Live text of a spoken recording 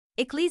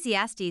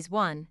Ecclesiastes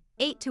 1,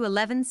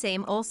 8-11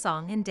 Same old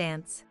song and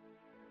dance.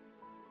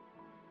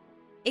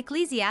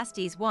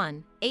 Ecclesiastes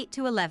 1,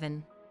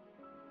 8-11.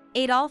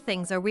 8 All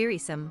things are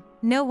wearisome,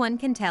 no one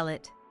can tell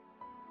it.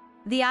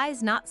 The eye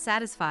is not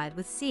satisfied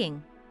with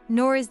seeing,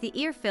 nor is the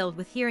ear filled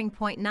with hearing.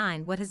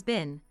 9 What has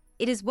been,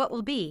 it is what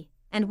will be,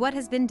 and what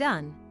has been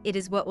done, it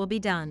is what will be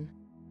done.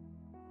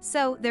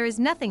 So, there is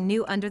nothing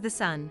new under the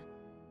sun.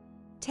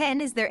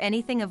 10 Is there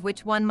anything of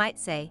which one might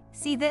say,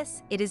 see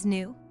this, it is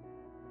new?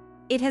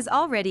 It has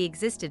already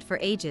existed for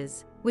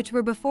ages, which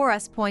were before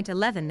us.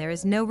 11 There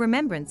is no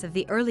remembrance of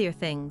the earlier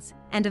things,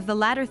 and of the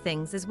latter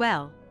things as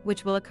well,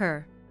 which will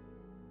occur.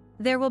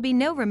 There will be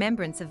no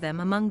remembrance of them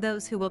among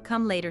those who will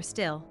come later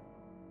still.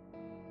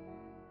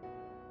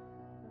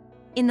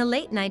 In the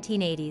late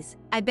 1980s,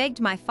 I begged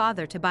my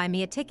father to buy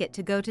me a ticket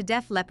to go to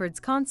Def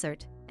Leppard's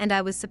concert, and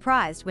I was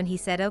surprised when he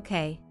said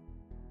okay.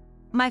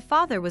 My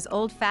father was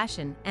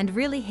old-fashioned and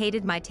really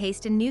hated my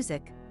taste in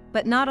music,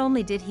 but not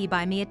only did he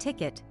buy me a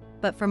ticket,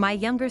 but for my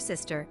younger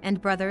sister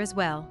and brother as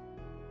well.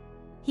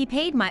 He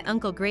paid my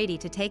Uncle Grady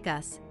to take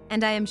us,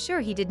 and I am sure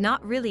he did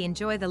not really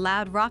enjoy the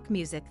loud rock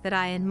music that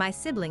I and my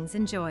siblings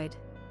enjoyed.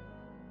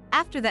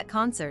 After that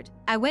concert,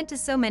 I went to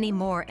so many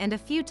more, and a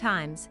few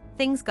times,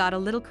 things got a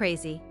little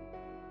crazy.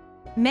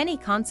 Many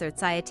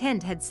concerts I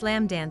attend had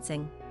slam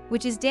dancing,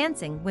 which is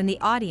dancing when the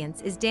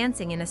audience is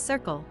dancing in a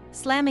circle,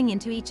 slamming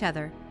into each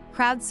other,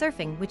 crowd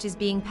surfing, which is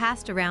being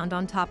passed around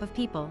on top of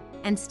people,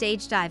 and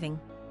stage diving.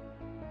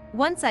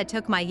 Once I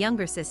took my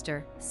younger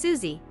sister,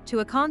 Susie,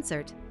 to a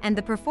concert, and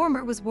the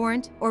performer was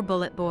Warrant or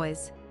Bullet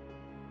Boys.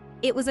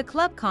 It was a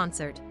club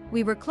concert,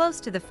 we were close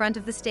to the front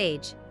of the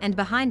stage, and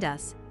behind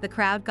us, the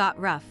crowd got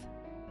rough.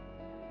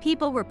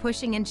 People were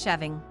pushing and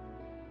shoving.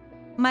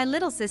 My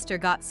little sister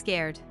got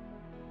scared.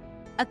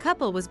 A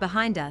couple was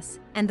behind us,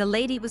 and the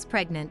lady was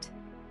pregnant.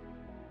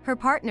 Her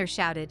partner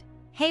shouted,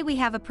 "Hey, we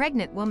have a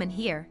pregnant woman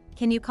here,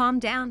 can you calm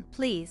down,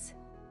 please?"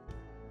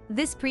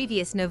 This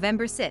previous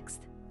November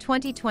 6th,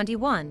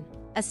 2021,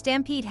 a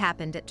stampede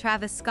happened at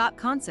Travis Scott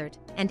concert,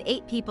 and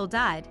 8 people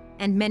died,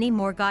 and many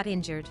more got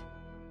injured.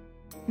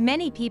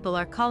 Many people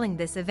are calling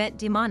this event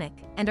demonic,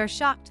 and are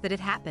shocked that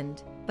it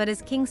happened, but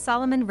as King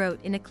Solomon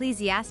wrote in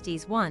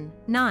Ecclesiastes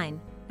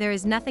 1:9, there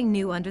is nothing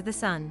new under the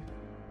sun.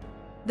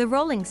 The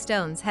Rolling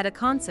Stones had a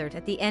concert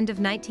at the end of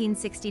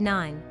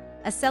 1969,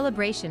 a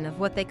celebration of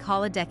what they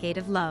call a decade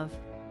of love.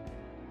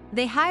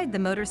 They hired the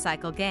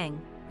motorcycle gang,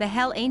 the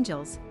Hell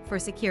Angels, for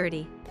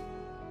security.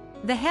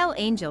 The Hell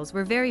Angels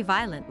were very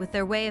violent with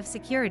their way of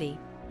security,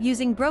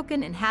 using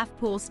broken and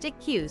half-pool stick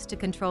cues to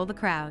control the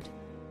crowd.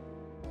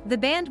 The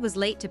band was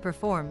late to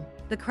perform,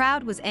 the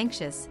crowd was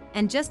anxious,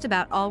 and just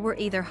about all were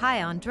either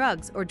high on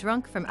drugs or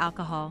drunk from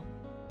alcohol.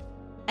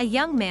 A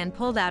young man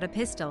pulled out a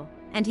pistol,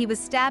 and he was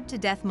stabbed to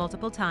death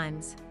multiple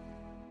times.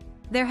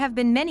 There have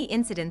been many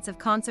incidents of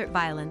concert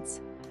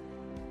violence.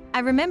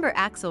 I remember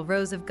Axl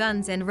Rose of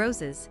Guns N'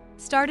 Roses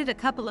started a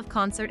couple of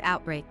concert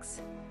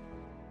outbreaks.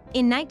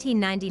 In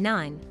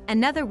 1999,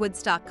 another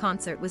Woodstock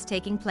concert was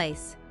taking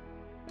place.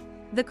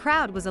 The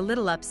crowd was a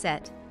little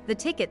upset, the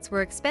tickets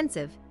were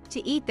expensive,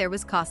 to eat there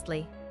was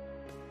costly.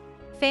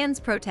 Fans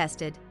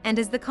protested, and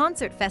as the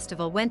concert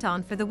festival went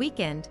on for the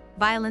weekend,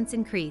 violence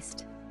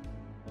increased.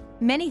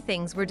 Many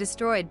things were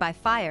destroyed by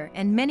fire,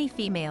 and many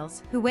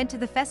females who went to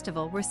the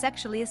festival were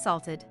sexually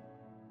assaulted.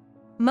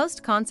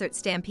 Most concert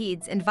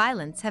stampedes and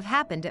violence have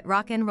happened at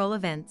rock and roll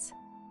events.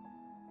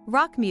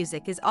 Rock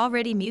music is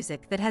already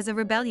music that has a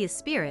rebellious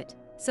spirit,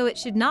 so it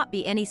should not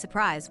be any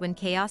surprise when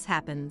chaos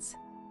happens.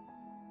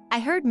 I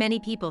heard many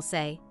people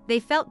say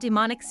they felt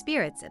demonic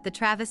spirits at the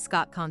Travis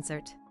Scott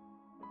concert.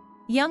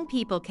 Young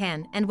people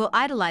can and will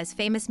idolize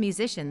famous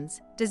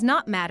musicians, does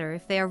not matter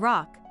if they are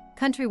rock,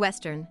 country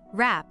western,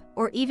 rap,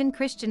 or even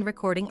Christian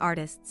recording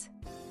artists.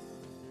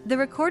 The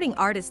recording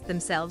artists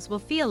themselves will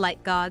feel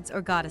like gods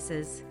or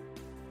goddesses.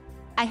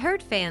 I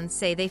heard fans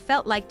say they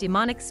felt like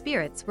demonic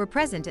spirits were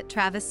present at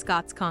Travis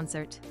Scott's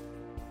concert.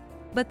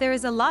 But there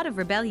is a lot of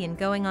rebellion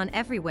going on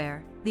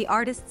everywhere, the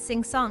artists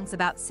sing songs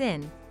about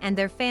sin, and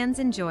their fans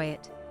enjoy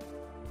it.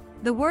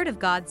 The Word of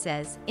God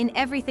says, in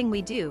everything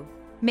we do,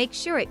 make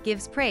sure it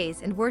gives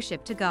praise and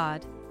worship to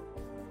God.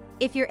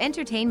 If your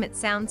entertainment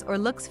sounds or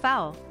looks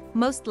foul,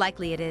 most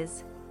likely it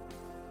is.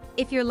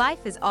 If your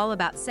life is all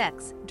about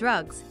sex,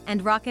 drugs,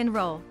 and rock and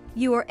roll,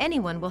 you or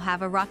anyone will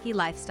have a rocky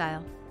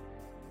lifestyle.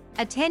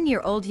 A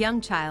 10-year-old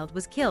young child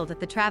was killed at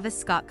the Travis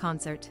Scott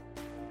concert.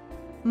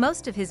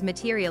 Most of his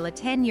material a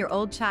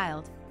 10-year-old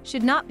child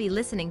should not be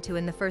listening to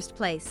in the first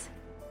place.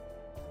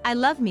 I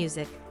love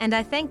music, and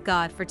I thank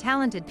God for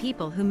talented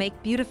people who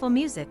make beautiful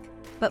music,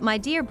 but my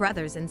dear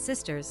brothers and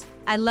sisters,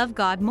 I love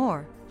God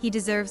more, He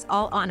deserves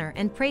all honor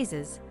and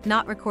praises,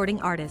 not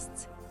recording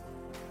artists.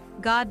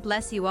 God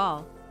bless you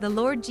all, the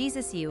Lord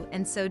Jesus you,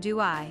 and so do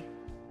I.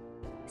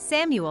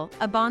 Samuel,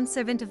 a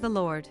bondservant of the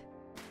Lord.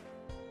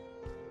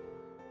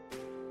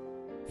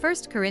 1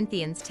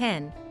 Corinthians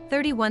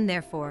 10:31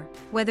 Therefore,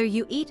 whether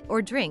you eat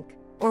or drink,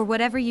 or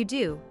whatever you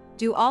do,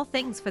 do all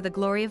things for the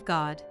glory of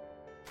God.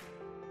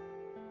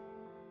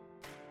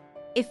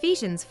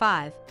 Ephesians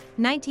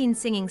 5:19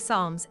 Singing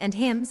psalms and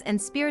hymns and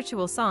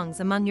spiritual songs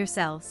among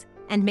yourselves,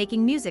 and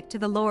making music to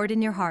the Lord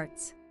in your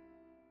hearts.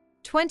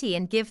 20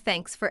 And give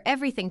thanks for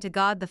everything to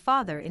God the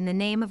Father in the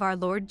name of our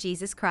Lord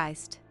Jesus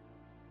Christ.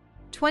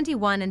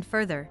 21 And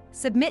further,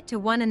 submit to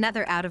one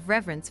another out of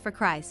reverence for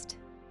Christ.